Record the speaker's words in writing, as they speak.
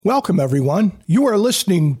Welcome, everyone. You are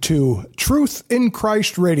listening to Truth in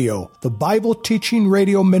Christ Radio, the Bible teaching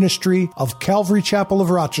radio ministry of Calvary Chapel of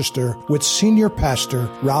Rochester with Senior Pastor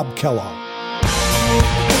Rob Kellogg.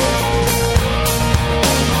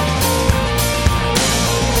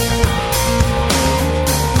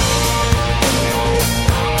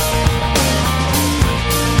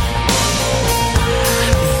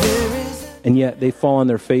 And yet they fall on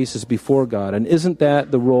their faces before God. And isn't that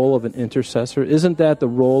the role of an intercessor? Isn't that the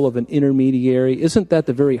role of an intermediary? Isn't that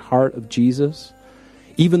the very heart of Jesus?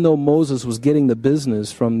 Even though Moses was getting the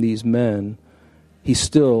business from these men, he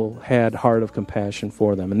still had heart of compassion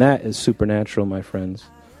for them. And that is supernatural, my friends,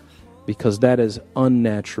 because that is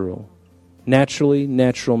unnatural. Naturally,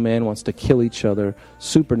 natural man wants to kill each other.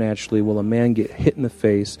 Supernaturally, will a man get hit in the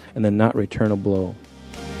face and then not return a blow?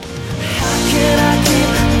 How can I keep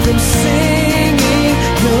from singing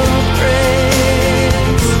your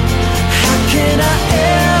praise? How can I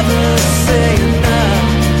ever say enough?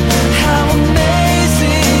 How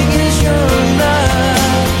amazing is your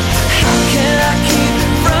love? How can I keep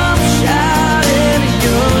from shouting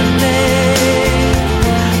your name?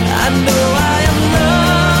 I know I am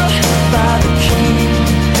loved by the King,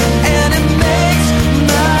 and it makes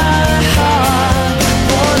my heart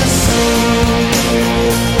wanna sing.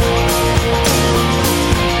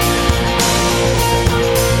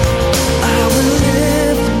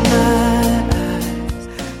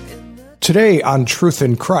 Today on Truth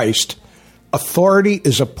in Christ, authority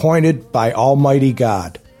is appointed by Almighty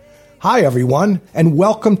God. Hi, everyone, and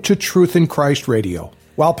welcome to Truth in Christ Radio.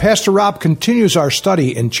 While Pastor Rob continues our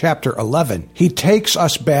study in chapter 11, he takes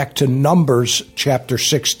us back to Numbers chapter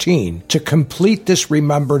 16 to complete this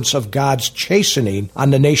remembrance of God's chastening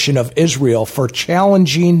on the nation of Israel for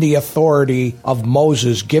challenging the authority of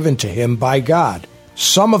Moses given to him by God.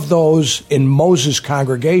 Some of those in Moses'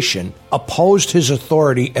 congregation opposed his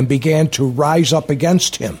authority and began to rise up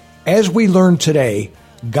against him. As we learn today,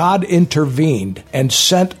 God intervened and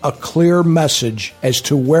sent a clear message as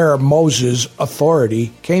to where Moses'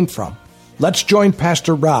 authority came from. Let's join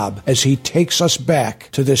Pastor Rob as he takes us back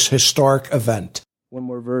to this historic event. One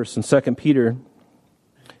more verse in 2 Peter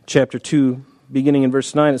chapter 2, beginning in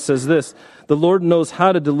verse 9, it says this: "The Lord knows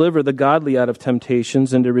how to deliver the godly out of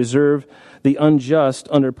temptations and to reserve the unjust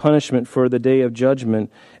under punishment for the day of judgment,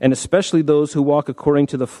 and especially those who walk according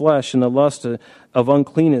to the flesh and the lust of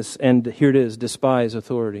uncleanness," and here it is, despise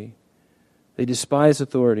authority. They despise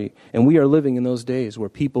authority. And we are living in those days where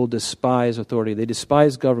people despise authority. They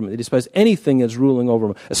despise government. They despise anything that's ruling over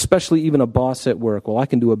them, especially even a boss at work. Well, I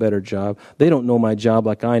can do a better job. They don't know my job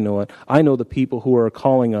like I know it. I know the people who are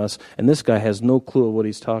calling us, and this guy has no clue of what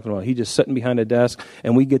he's talking about. He's just sitting behind a desk,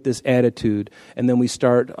 and we get this attitude, and then we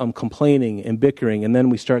start complaining and bickering, and then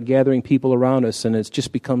we start gathering people around us, and it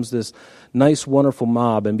just becomes this nice, wonderful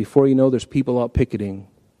mob, and before you know, there's people out picketing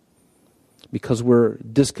because we're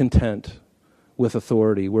discontent with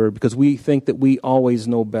authority, because we think that we always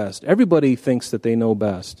know best. Everybody thinks that they know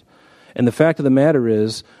best. And the fact of the matter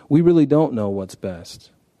is, we really don't know what's best.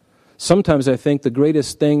 Sometimes I think the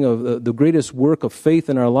greatest thing of the greatest work of faith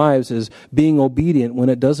in our lives is being obedient when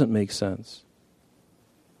it doesn't make sense.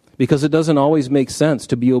 Because it doesn't always make sense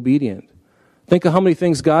to be obedient. Think of how many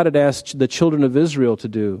things God had asked the children of Israel to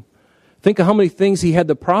do. Think of how many things he had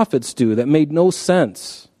the prophets do that made no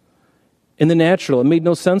sense in the natural. It made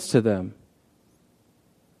no sense to them.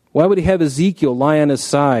 Why would he have Ezekiel lie on his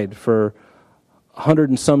side for 100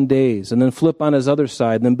 and some days and then flip on his other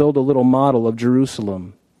side and then build a little model of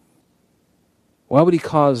Jerusalem? Why would he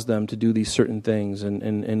cause them to do these certain things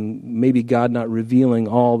and maybe God not revealing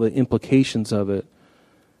all the implications of it?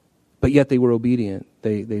 But yet they were obedient.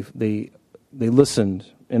 They listened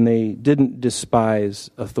and they didn't despise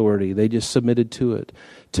authority. They just submitted to it.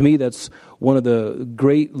 To me, that's one of the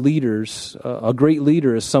great leaders. A great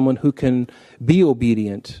leader is someone who can be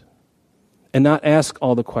obedient and not ask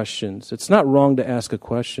all the questions. It's not wrong to ask a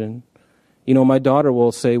question. You know, my daughter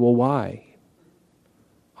will say, well, why?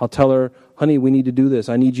 I'll tell her, honey, we need to do this.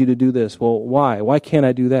 I need you to do this. Well, why? Why can't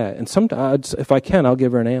I do that? And sometimes, if I can, I'll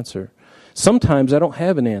give her an answer. Sometimes I don't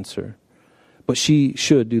have an answer, but she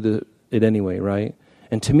should do it anyway, right?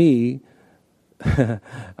 And to me,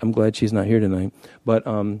 I'm glad she's not here tonight, but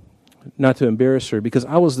not to embarrass her, because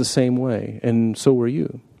I was the same way, and so were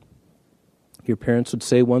you. Your parents would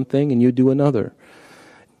say one thing, and you'd do another.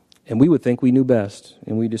 And we would think we knew best,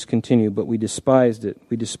 and we just continue, but we despised it.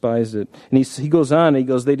 We despised it. And he goes on, he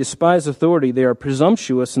goes, they despise authority. They are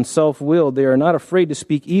presumptuous and self-willed. They are not afraid to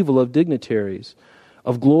speak evil of dignitaries,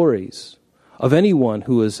 of glories, of anyone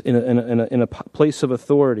who is in a place of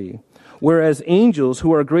authority. Whereas angels,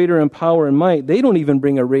 who are greater in power and might, they don't even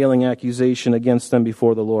bring a railing accusation against them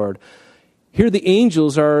before the Lord. Here the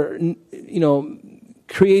angels are,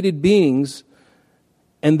 created beings,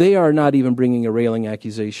 and they are not even bringing a railing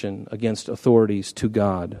accusation against authorities to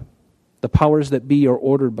God. The powers that be are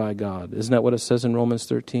ordered by God. Isn't that what it says in Romans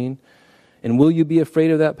 13? And will you be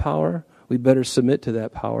afraid of that power? We better submit to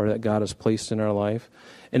that power that God has placed in our life.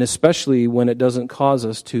 And especially when it doesn't cause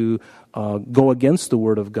us to go against the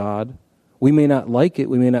Word of God. We may not like it.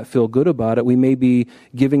 We may not feel good about it. We may be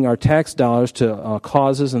giving our tax dollars to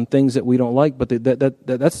causes and things that we don't like, but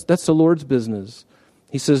that's the Lord's business.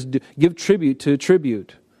 He says, give tribute to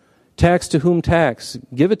tribute. Tax to whom tax.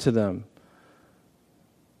 Give it to them.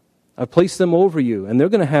 I've placed them over you, and they're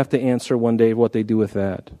going to have to answer one day what they do with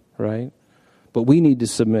that, right? But we need to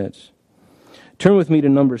submit. Turn with me to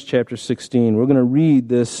Numbers chapter 16. We're going to read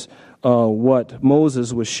this, what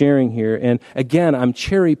Moses was sharing here. And again, I'm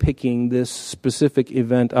cherry-picking this specific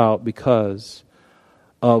event out because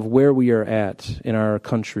of where we are at in our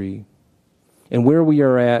country and where we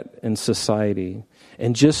are at in society.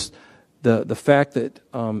 And just the fact that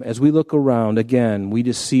as we look around, again, we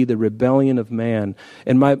just see the rebellion of man.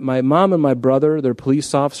 And my mom and my brother, they're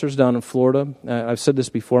police officers down in Florida. I've said this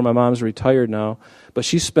before, my mom's retired now, but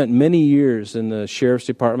she spent many years in the sheriff's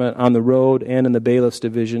department, on the road, and in the bailiff's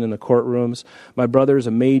division, in the courtrooms. My brother is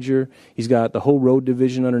a major. He's got the whole road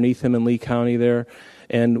division underneath him in Lee County there.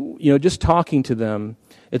 And, just talking to them,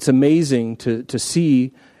 it's amazing to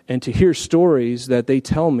see and to hear stories that they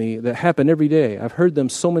tell me that happen every day. I've heard them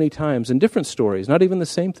so many times in different stories, not even the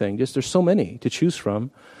same thing, just there's so many to choose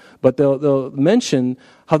from. But they'll mention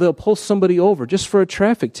how they'll pull somebody over just for a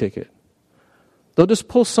traffic ticket. They'll just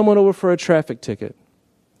pull someone over for a traffic ticket.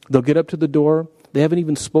 They'll get up to the door, they haven't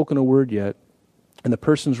even spoken a word yet, and the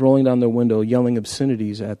person's rolling down their window yelling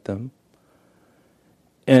obscenities at them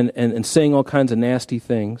and saying all kinds of nasty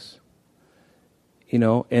things.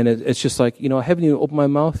 And it's just like, I haven't even opened my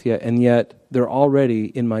mouth yet, and yet they're already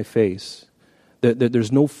in my face.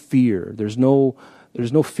 There's no fear. There's no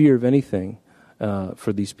fear of anything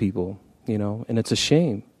for these people, and it's a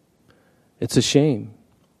shame. It's a shame.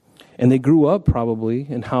 And they grew up probably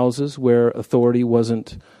in houses where authority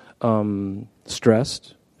wasn't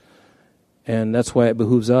stressed, and that's why it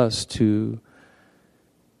behooves us to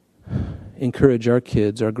encourage our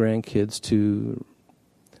kids, our grandkids, to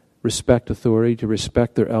respect authority, to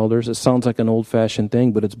respect their elders. It sounds like an old-fashioned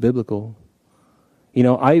thing, but it's biblical.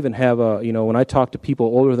 I even have when I talk to people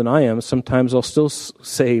older than I am, sometimes I'll still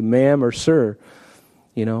say ma'am or sir,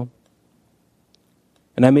 And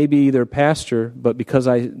I may be their pastor, but because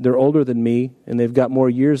they're older than me and they've got more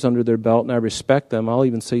years under their belt and I respect them, I'll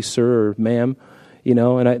even say sir or ma'am,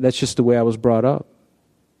 and that's just the way I was brought up.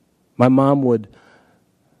 My mom would,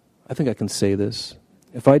 I think I can say this,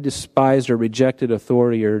 if I despised or rejected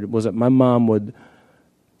authority, my mom would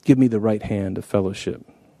give me the right hand of fellowship.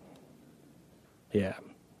 Yeah,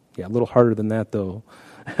 a little harder than that, though.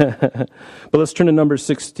 But let's turn to Numbers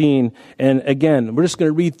 16. And again, we're just going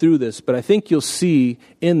to read through this, but I think you'll see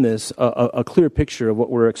in this a clear picture of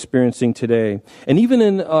what we're experiencing today. And even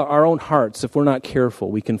in our own hearts, if we're not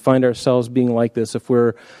careful, we can find ourselves being like this if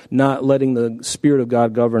we're not letting the Spirit of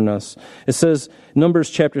God govern us. It says, Numbers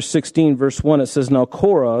chapter 16, verse 1, it says, Now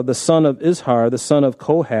Korah, the son of Izhar, the son of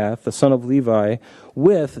Kohath, the son of Levi,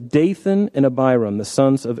 with Dathan and Abiram, the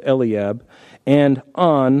sons of Eliab, and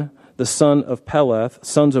On, the son of Peleth,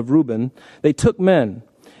 sons of Reuben, they took men,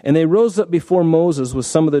 and they rose up before Moses with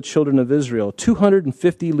some of the children of Israel,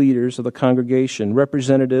 250 leaders of the congregation,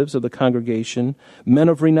 representatives of the congregation, men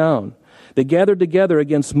of renown. They gathered together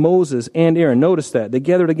against Moses and Aaron. Notice that. They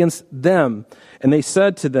gathered against them, and they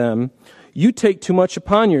said to them, You take too much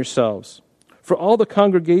upon yourselves, for all the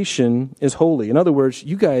congregation is holy. In other words,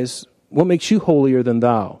 you guys, what makes you holier than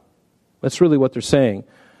thou? That's really what they're saying.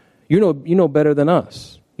 You know better than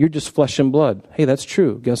us. You're just flesh and blood. Hey, that's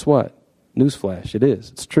true. Guess what? Newsflash, it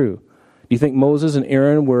is. It's true. Do you think Moses and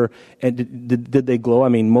Aaron did they glow? I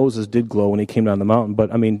mean, Moses did glow when he came down the mountain, but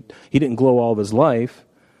he didn't glow all of his life.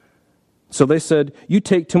 So they said, You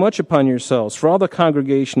take too much upon yourselves, for all the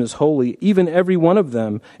congregation is holy, even every one of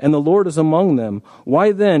them, and the Lord is among them.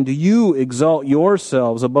 Why then do you exalt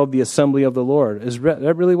yourselves above the assembly of the Lord? Is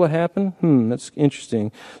that really what happened? That's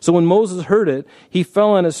interesting. So when Moses heard it, he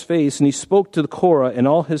fell on his face, and he spoke to Korah and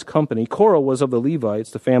all his company. Korah was of the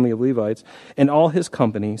Levites, the family of Levites, and all his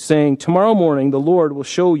company, saying, Tomorrow morning the Lord will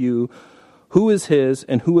show you who is his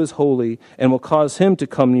and who is holy, and will cause him to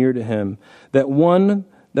come near to him, that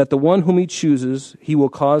that the one whom he chooses, he will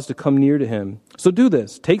cause to come near to him. So do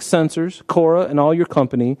this. Take censers, Korah and all your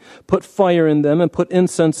company, put fire in them and put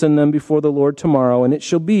incense in them before the Lord tomorrow. And it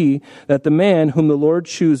shall be that the man whom the Lord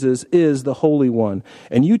chooses is the Holy One.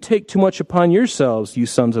 And you take too much upon yourselves, you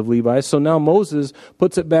sons of Levi. So now Moses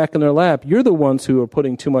puts it back in their lap. You're the ones who are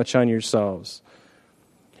putting too much on yourselves.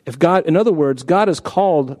 If God, in other words, God has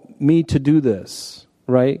called me to do this,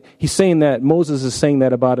 right? He's saying that, Moses is saying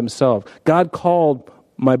that about himself. God called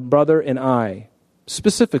my brother and I,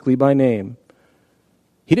 specifically by name.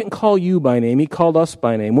 He didn't call you by name, he called us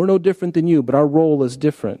by name. We're no different than you, but our role is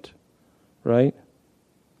different, right?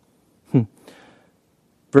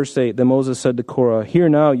 Verse 8, then Moses said to Korah, hear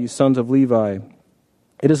now, you sons of Levi,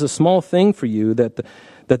 it is a small thing for you that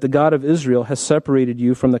the God of Israel has separated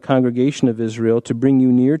you from the congregation of Israel to bring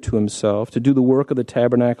you near to himself, to do the work of the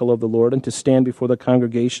tabernacle of the Lord, and to stand before the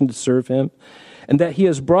congregation to serve him. And that he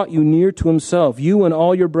has brought you near to himself, you and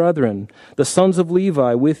all your brethren, the sons of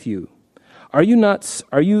Levi with you. Are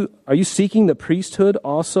you seeking the priesthood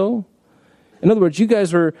also? In other words, you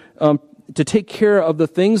guys are to take care of the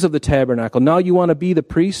things of the tabernacle. Now you want to be the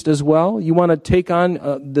priest as well? You want to take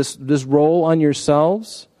on this role on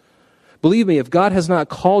yourselves? Believe me, if God has not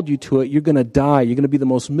called you to it, you're going to die. You're going to be the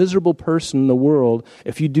most miserable person in the world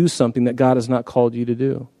if you do something that God has not called you to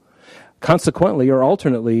do. Consequently, or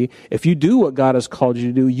alternately, if you do what God has called you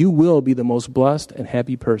to do, you will be the most blessed and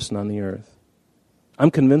happy person on the earth.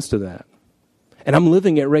 I'm convinced of that. And I'm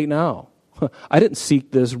living it right now. I didn't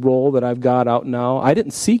seek this role that I've got out now. I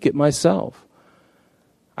didn't seek it myself.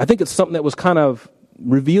 I think it's something that was kind of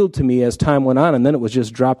revealed to me as time went on, and then it was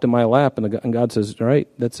just dropped in my lap, and God says, all right,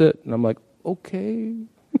 that's it. And I'm like, okay.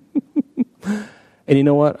 And you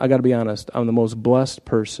know what? I got to be honest. I'm the most blessed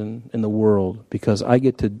person in the world because I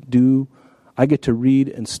get to read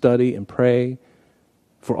and study and pray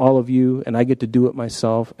for all of you, and I get to do it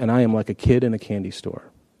myself, and I am like a kid in a candy store.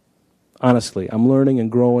 Honestly, I'm learning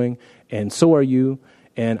and growing, and so are you,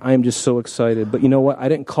 and I am just so excited. But you know what? I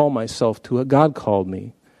didn't call myself to it. God called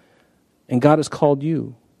me, and God has called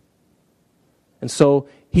you. And so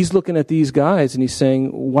he's looking at these guys, and he's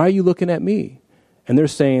saying, why are you looking at me? And they're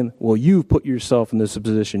saying, well, you've put yourself in this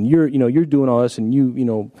position. You're doing all this, and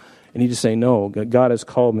and he's just saying, no, God has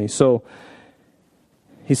called me. So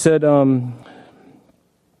he said,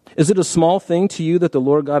 is it a small thing to you that the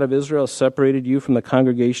Lord God of Israel has separated you from the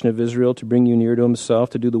congregation of Israel to bring you near to himself,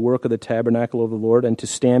 to do the work of the tabernacle of the Lord, and to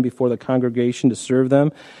stand before the congregation to serve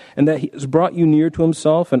them, and that he has brought you near to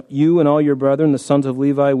himself, and you and all your brethren, the sons of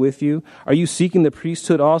Levi, with you? Are you seeking the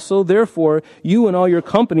priesthood also? Therefore, you and all your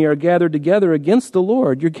company are gathered together against the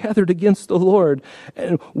Lord. You're gathered against the Lord.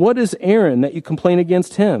 And what is Aaron that you complain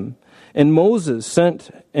against him? And Moses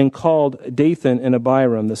sent and called Dathan and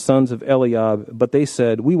Abiram, the sons of Eliab, but they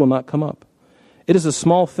said, we will not come up. It is a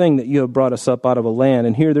small thing that you have brought us up out of a land,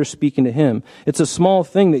 and here they're speaking to him. It's a small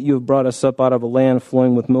thing that you have brought us up out of a land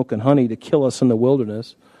flowing with milk and honey to kill us in the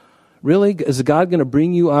wilderness. Really? Is God going to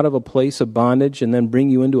bring you out of a place of bondage and then bring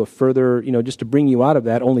you into a further, just to bring you out of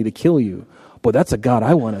that only to kill you? Boy, that's a God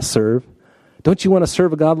I want to serve. Don't you want to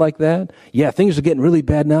serve a God like that? Yeah, things are getting really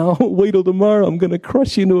bad now. Wait till tomorrow. I'm going to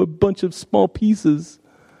crush you into a bunch of small pieces.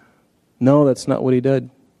 No, that's not what he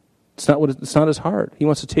did. It's not his heart. He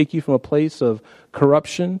wants to take you from a place of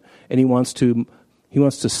corruption, and he wants to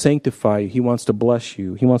sanctify you. He wants to bless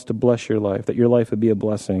you. He wants to bless your life, that your life would be a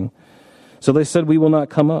blessing. So they said, we will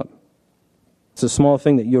not come up. It's a small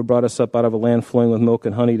thing that you have brought us up out of a land flowing with milk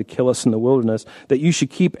and honey to kill us in the wilderness, that you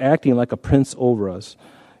should keep acting like a prince over us.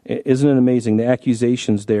 Isn't it amazing? The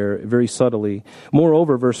accusations there, very subtly.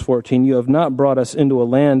 Moreover, verse 14, you have not brought us into a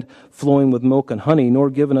land flowing with milk and honey, nor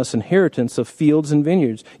given us inheritance of fields and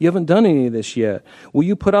vineyards. You haven't done any of this yet. Will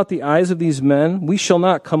you put out the eyes of these men? We shall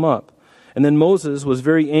not come up. And then Moses was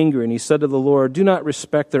very angry, and he said to the Lord, do not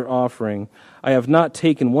respect their offering. I have not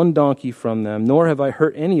taken one donkey from them, nor have I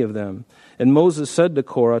hurt any of them. And Moses said to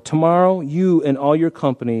Korah, tomorrow you and all your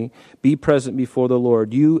company be present before the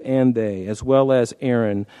Lord, you and they, as well as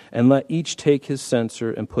Aaron, and let each take his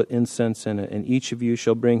censer and put incense in it. And each of you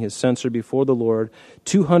shall bring his censer before the Lord,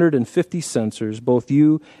 250 censers, both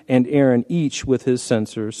you and Aaron, each with his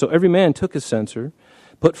censer. So every man took his censer,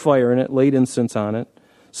 put fire in it, laid incense on it,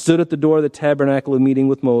 stood at the door of the tabernacle of meeting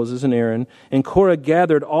with Moses and Aaron, and Korah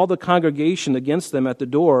gathered all the congregation against them at the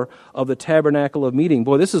door of the tabernacle of meeting.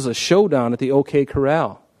 Boy, this is a showdown at the OK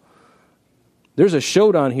Corral. There's a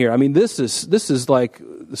showdown here. I mean, this is like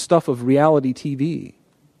the stuff of reality TV.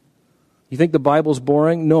 You think the Bible's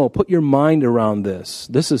boring? No, put your mind around this.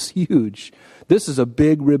 This is huge. This is a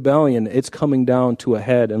big rebellion. It's coming down to a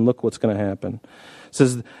head, and look what's going to happen. It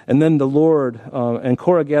says, and then the Lord, and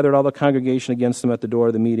Korah gathered all the congregation against him at the door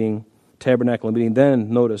of the meeting, tabernacle of meeting.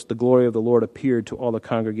 Then, notice, the glory of the Lord appeared to all the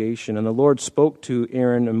congregation. And the Lord spoke to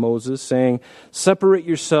Aaron and Moses, saying, separate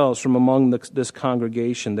yourselves from among this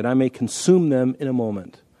congregation, that I may consume them in a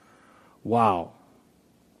moment. Wow.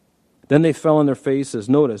 Then they fell on their faces.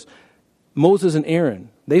 Notice, Moses and Aaron,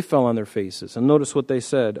 they fell on their faces. And notice what they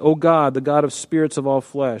said. O God, the God of spirits of all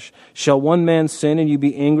flesh, shall one man sin and you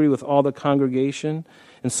be angry with all the congregation?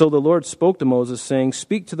 And so the Lord spoke to Moses, saying,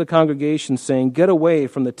 speak to the congregation, saying, get away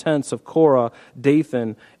from the tents of Korah,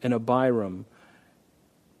 Dathan, and Abiram.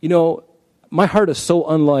 You know, my heart is so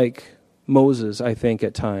unlike Moses, I think,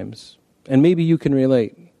 at times. And maybe you can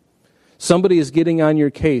relate. Somebody is getting on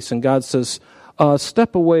your case, and God says,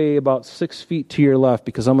 step away about 6 feet to your left,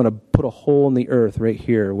 because I'm going to put a hole in the earth right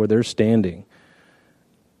here where they're standing.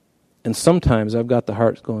 And sometimes I've got the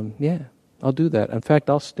heart going, yeah, I'll do that. In fact,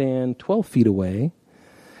 I'll stand 12 feet away,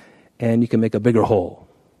 and you can make a bigger hole.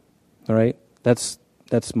 All right? That's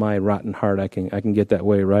my rotten heart. I can get that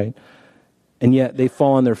way, right? And yet they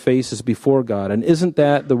fall on their faces before God. And isn't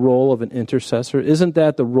that the role of an intercessor? Isn't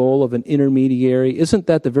that the role of an intermediary? Isn't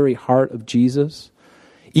that the very heart of Jesus?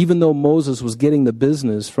 Even though Moses was getting the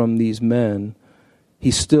business from these men,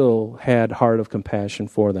 he still had heart of compassion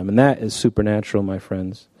for them. And that is supernatural, my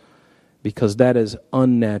friends, because that is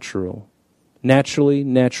unnatural. Naturally,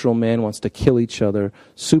 natural man wants to kill each other.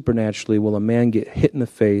 Supernaturally, will a man get hit in the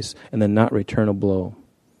face and then not return a blow?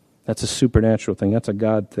 That's a supernatural thing. That's a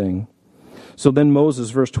God thing. So then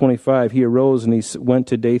Moses, verse 25, he arose and he went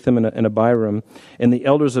to Dathan and Abiram, and the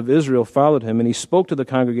elders of Israel followed him, and he spoke to the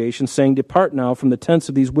congregation, saying, depart now from the tents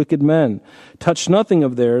of these wicked men. Touch nothing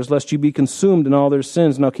of theirs, lest you be consumed in all their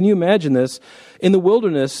sins. Now, can you imagine this? In the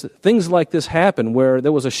wilderness, things like this happen, where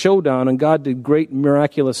there was a showdown and God did great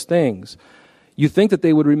miraculous things. You think that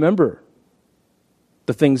they would remember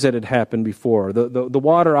the things that had happened before, the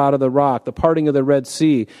water out of the rock, the parting of the Red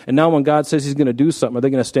Sea. And now when God says he's going to do something, are they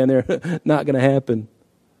going to stand there? Not going to happen.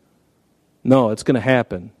 No, it's going to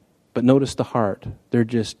happen. But notice the heart. They're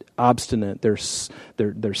just obstinate. They're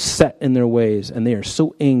set in their ways, and they are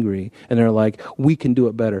so angry. And they're like, we can do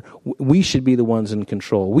it better. We should be the ones in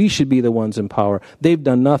control. We should be the ones in power. They've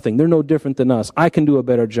done nothing. They're no different than us. I can do a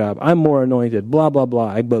better job. I'm more anointed. Blah, blah,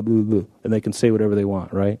 blah. Blah, blah, blah. And they can say whatever they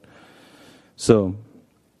want, right? So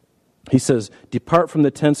he says, depart from the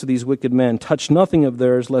tents of these wicked men. Touch nothing of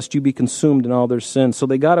theirs, lest you be consumed in all their sins. So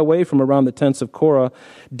they got away from around the tents of Korah,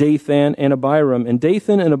 Dathan, and Abiram. And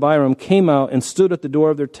Dathan and Abiram came out and stood at the door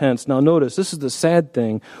of their tents. Now notice, this is the sad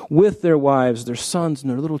thing, with their wives, their sons, and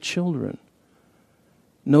their little children.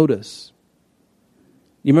 Notice.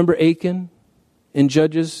 You remember Achan in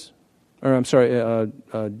Joshua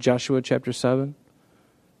chapter 7?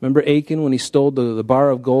 Remember Achan when he stole the bar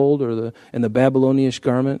of gold and the Babylonian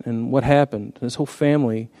garment? And what happened? His whole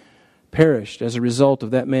family perished as a result of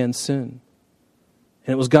that man's sin.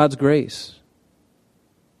 And it was God's grace.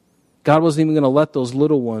 God wasn't even going to let those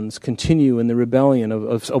little ones continue in the rebellion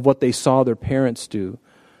of what they saw their parents do.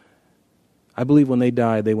 I believe when they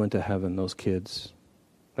died, they went to heaven, those kids.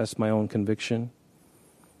 That's my own conviction.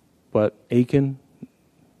 But Achan,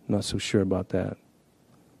 not so sure about that.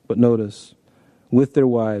 But notice, with their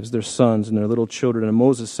wives, their sons, and their little children. And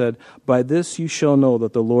Moses said, by this you shall know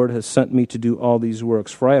that the Lord has sent me to do all these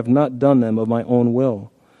works, for I have not done them of my own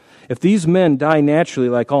will. If these men die naturally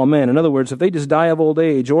like all men, in other words, if they just die of old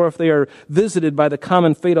age, or if they are visited by the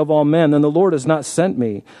common fate of all men, then the Lord has not sent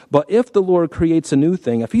me. But if the Lord creates a new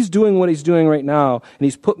thing, if he's doing what he's doing right now, and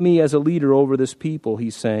he's put me as a leader over this people,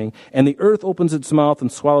 he's saying, and the earth opens its mouth and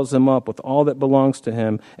swallows them up with all that belongs to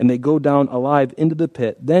him, and they go down alive into the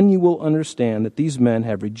pit, then you will understand that these men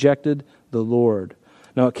have rejected the Lord.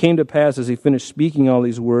 Now it came to pass as he finished speaking all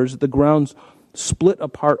these words, that the ground split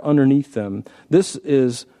apart underneath them. This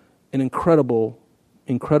is an incredible,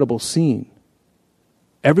 incredible scene.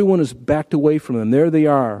 Everyone is backed away from them. There they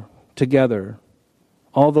are together,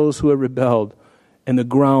 all those who have rebelled, and the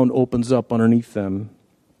ground opens up underneath them.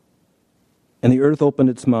 And the earth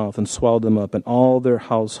opened its mouth and swallowed them up, and all their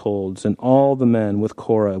households, and all the men with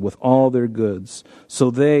Korah, with all their goods. So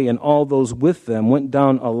they and all those with them went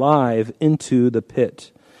down alive into the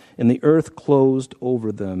pit, and the earth closed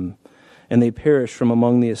over them. And they perished from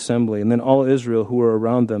among the assembly. And then all Israel who were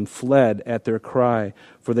around them fled at their cry,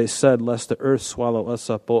 for they said, lest the earth swallow us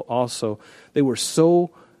up also. They were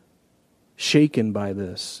so shaken by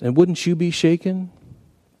this. And wouldn't you be shaken?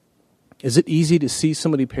 Is it easy to see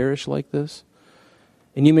somebody perish like this?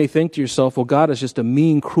 And you may think to yourself, well, God is just a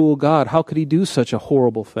mean, cruel God. How could he do such a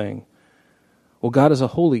horrible thing? Well, God is a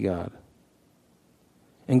holy God.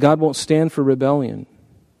 And God won't stand for rebellion.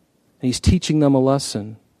 And he's teaching them a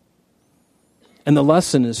lesson. And the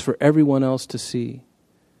lesson is for everyone else to see.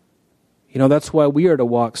 You know, that's why we are to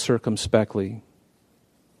walk circumspectly.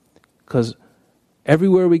 Because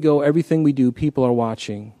everywhere we go, everything we do, people are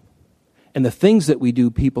watching. And the things that we do,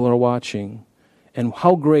 people are watching. And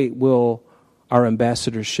how great will our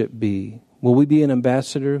ambassadorship be? Will we be an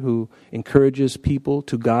ambassador who encourages people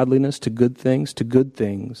to godliness, to good things,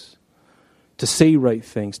 to say right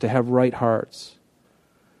things, to have right hearts?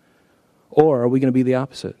 Or are we going to be the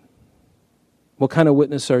opposite? What kind of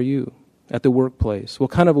witness are you at the workplace? What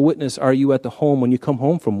kind of a witness are you at the home when you come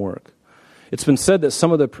home from work? It's been said that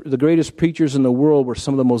some of the greatest preachers in the world were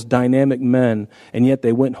some of the most dynamic men, and yet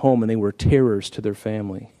they went home and they were terrors to their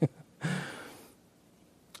family.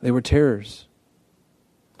 They were terrors.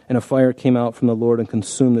 And a fire came out from the Lord and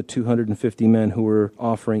consumed the 250 men who were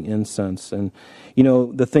offering incense. And, you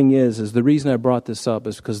know, the thing is the reason I brought this up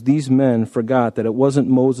is because these men forgot that it wasn't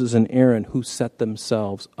Moses and Aaron who set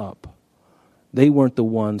themselves up. They weren't the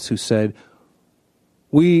ones who said,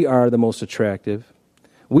 we are the most attractive.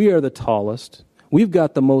 We are the tallest. We've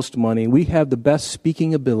got the most money. We have the best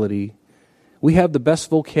speaking ability. We have the best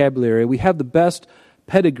vocabulary. We have the best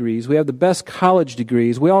pedigrees. We have the best college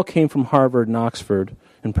degrees. We all came from Harvard and Oxford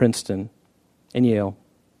and Princeton and Yale.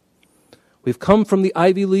 We've come from the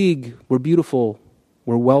Ivy League. We're beautiful.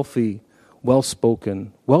 We're wealthy,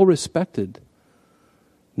 well-spoken, well-respected.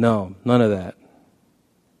 No, none of that.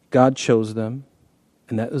 God chose them,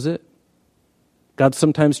 and that was it. God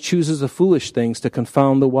sometimes chooses the foolish things to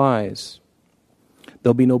confound the wise.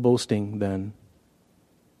 There'll be no boasting then.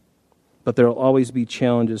 But there will always be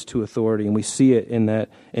challenges to authority, and we see it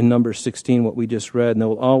in Numbers 16, what we just read, and there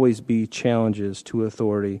will always be challenges to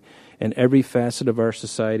authority. In every facet of our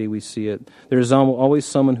society, we see it. There is always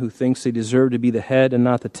someone who thinks they deserve to be the head and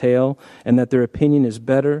not the tail, and that their opinion is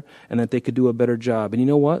better, and that they could do a better job. And you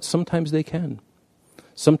know what? Sometimes they can.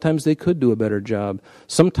 Sometimes they could do a better job.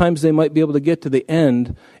 Sometimes they might be able to get to the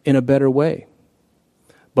end in a better way.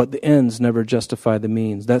 But the ends never justify the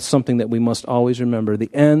means. That's something that we must always remember.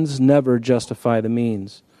 The ends never justify the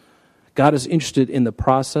means. God is interested in the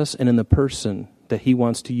process and in the person that he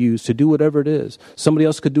wants to use to do whatever it is. Somebody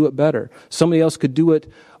else could do it better. Somebody else could do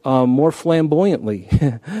it more flamboyantly.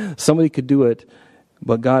 Somebody could do it,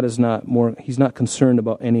 but God is he's not concerned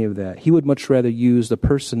about any of that. He would much rather use the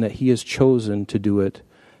person that he has chosen to do it.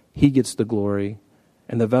 He gets the glory,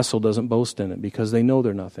 and the vessel doesn't boast in it because they know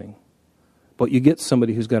they're nothing. But you get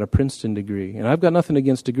somebody who's got a Princeton degree, and I've got nothing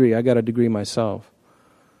against degree. I got a degree myself.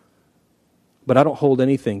 But I don't hold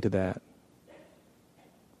anything to that.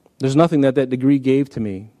 There's nothing that degree gave to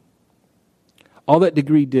me. All that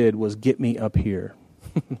degree did was get me up here.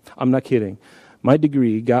 I'm not kidding. My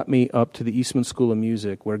degree got me up to the Eastman School of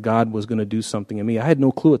Music where God was going to do something in me. I had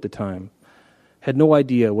no clue at the time. Had no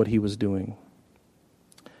idea what he was doing.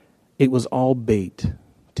 It was all bait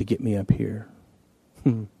to get me up here.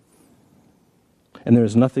 And there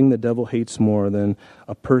is nothing the devil hates more than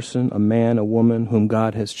a person, a man, a woman whom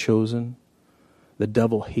God has chosen. The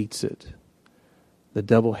devil hates it. The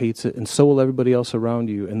devil hates it, and so will everybody else around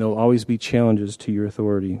you, and there will always be challenges to your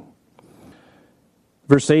authority.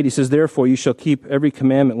 Verse 8, he says, therefore you shall keep every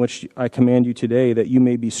commandment which I command you today, that you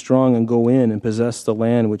may be strong and go in and possess the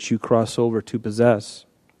land which you cross over to possess.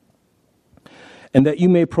 And that you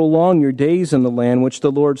may prolong your days in the land which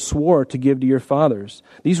the Lord swore to give to your fathers.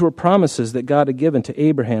 These were promises that God had given to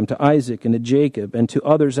Abraham, to Isaac, and to Jacob, and to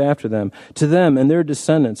others after them, to them and their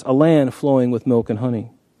descendants, a land flowing with milk and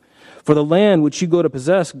honey. For the land which you go to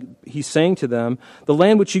possess, he's saying to them, the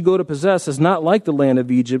land which you go to possess is not like the land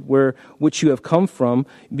of Egypt, which you have come from,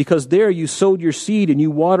 because there you sowed your seed and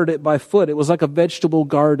you watered it by foot. It was like a vegetable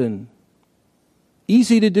garden.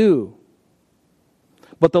 Easy to do.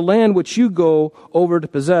 But the land which you go over to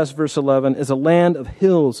possess, verse 11, is a land of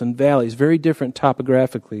hills and valleys, very different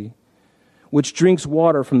topographically, which drinks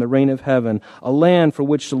water from the rain of heaven, a land for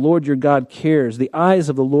which the Lord your God cares. The eyes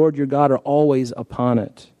of the Lord your God are always upon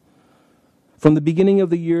it. From the beginning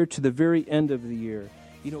of the year to the very end of the year.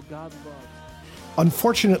 You know, God loves.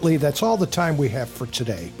 Unfortunately, that's all the time we have for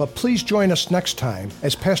today. But please join us next time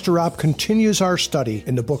as Pastor Rob continues our study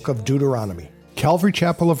in the book of Deuteronomy. Calvary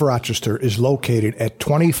Chapel of Rochester is located at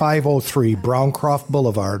 2503 Browncroft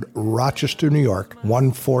Boulevard, Rochester, New York,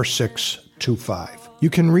 14625. You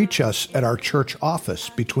can reach us at our church office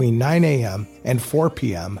between 9 a.m. and 4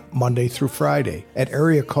 p.m. Monday through Friday at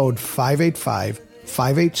area code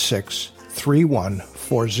 585-586-3700.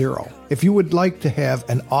 3140. If you would like to have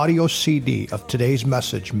an audio CD of today's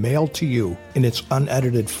message mailed to you in its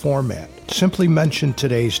unedited format, simply mention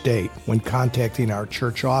today's date when contacting our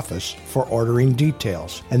church office for ordering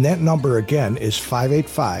details. And that number again is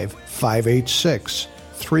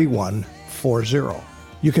 585-586-3140.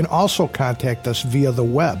 You can also contact us via the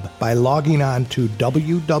web by logging on to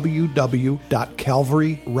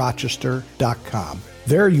www.calvaryrochester.com.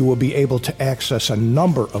 There you will be able to access a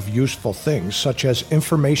number of useful things, such as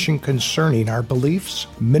information concerning our beliefs,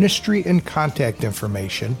 ministry and contact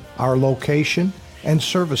information, our location and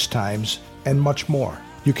service times, and much more.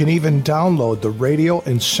 You can even download the radio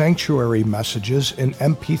and sanctuary messages in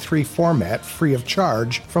MP3 format free of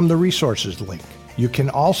charge from the resources link. You can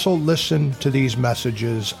also listen to these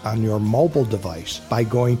messages on your mobile device by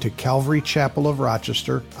going to Calvary Chapel of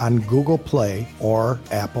Rochester on Google Play or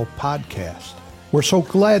Apple Podcast. We're so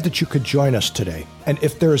glad that you could join us today. And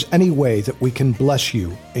if there is any way that we can bless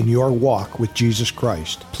you in your walk with Jesus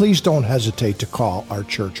Christ, please don't hesitate to call our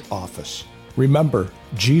church office. Remember,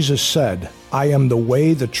 Jesus said, "I am the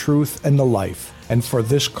way, the truth, and the life, and for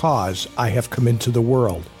this cause I have come into the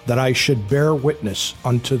world, that I should bear witness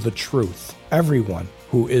unto the truth. Everyone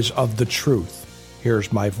who is of the truth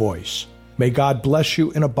hears my voice." May God bless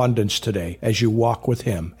you in abundance today as you walk with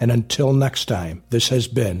Him. And until next time, this has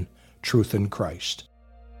been Truth in Christ.